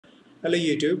Hello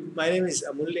YouTube, my name is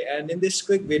Amulya and in this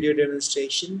quick video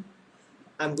demonstration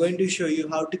I'm going to show you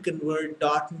how to convert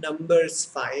 .numbers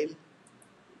file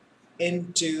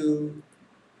into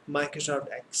Microsoft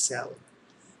Excel.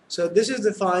 So this is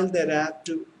the file that I have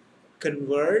to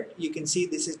convert. You can see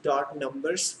this is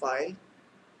 .numbers file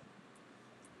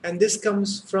and this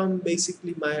comes from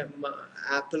basically my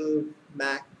Apple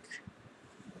Mac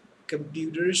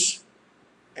computers,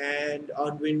 and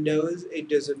on Windows it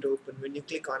doesn't open. When you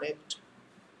click on it,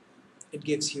 it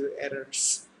gives you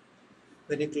errors.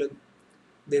 When you click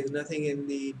there's nothing in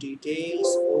the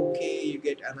details, okay, you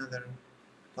get another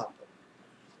pop-up.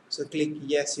 So click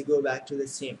yes, you go back to the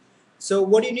same. So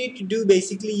what you need to do,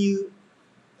 basically you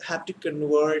have to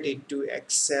convert it to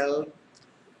Excel,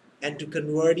 and to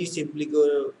convert you simply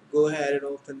go ahead and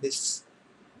open this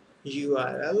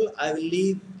URL. I will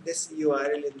leave this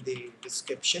URL in the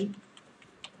description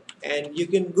and you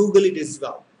can Google it as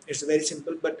well. It's very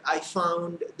simple, but I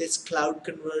found this cloud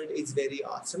convert is very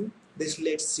awesome. This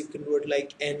lets you convert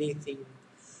like anything.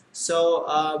 So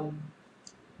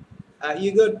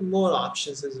you got more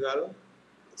options as well.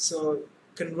 So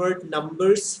convert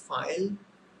numbers file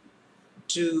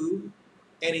to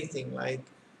anything like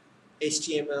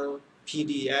HTML,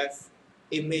 PDF,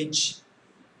 image,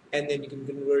 and then you can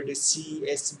convert to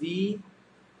CSV,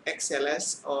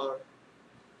 XLS, or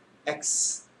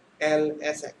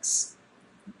XLSX.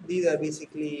 These are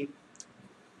basically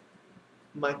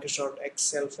Microsoft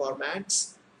Excel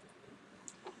formats.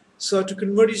 So to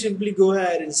convert, you simply go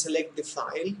ahead and select the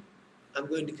file. I'm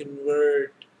going to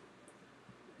convert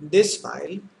this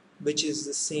file, which is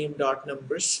the same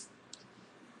 .numbers,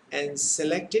 and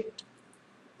select it,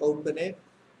 open it,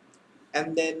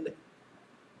 and then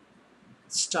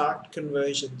start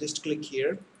conversion. Just click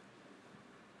here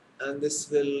and this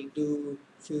will do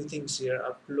few things here,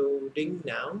 uploading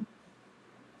now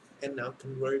and now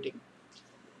converting.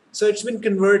 So it's been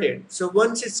converted. So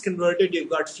once it's converted, you've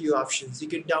got few options. You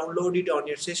can download it on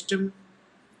your system,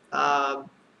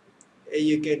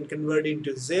 you can convert it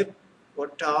into zip or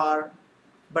tar,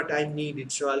 but I need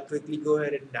it, so I'll quickly go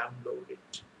ahead and download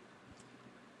it,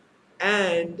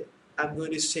 and I'm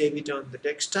going to save it on the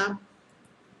desktop.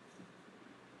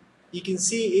 You can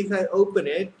see if I open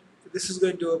it, this is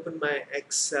going to open my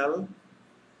Excel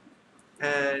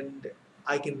and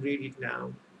I can read it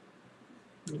now.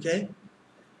 Okay,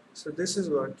 so this is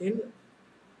working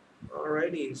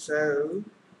already. So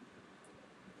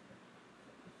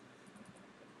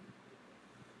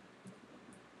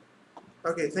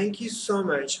okay, thank you so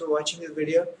much for watching this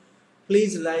video.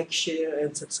 Please like, share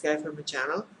and subscribe for my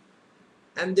channel.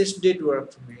 And this did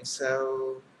work for me,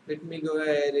 so let me go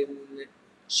ahead and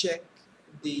check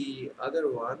the other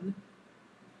one.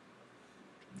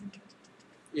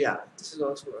 Yeah, this is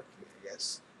also working,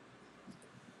 yes.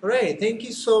 Alright, thank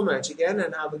you so much again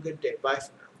and have a good day. Bye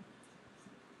for now.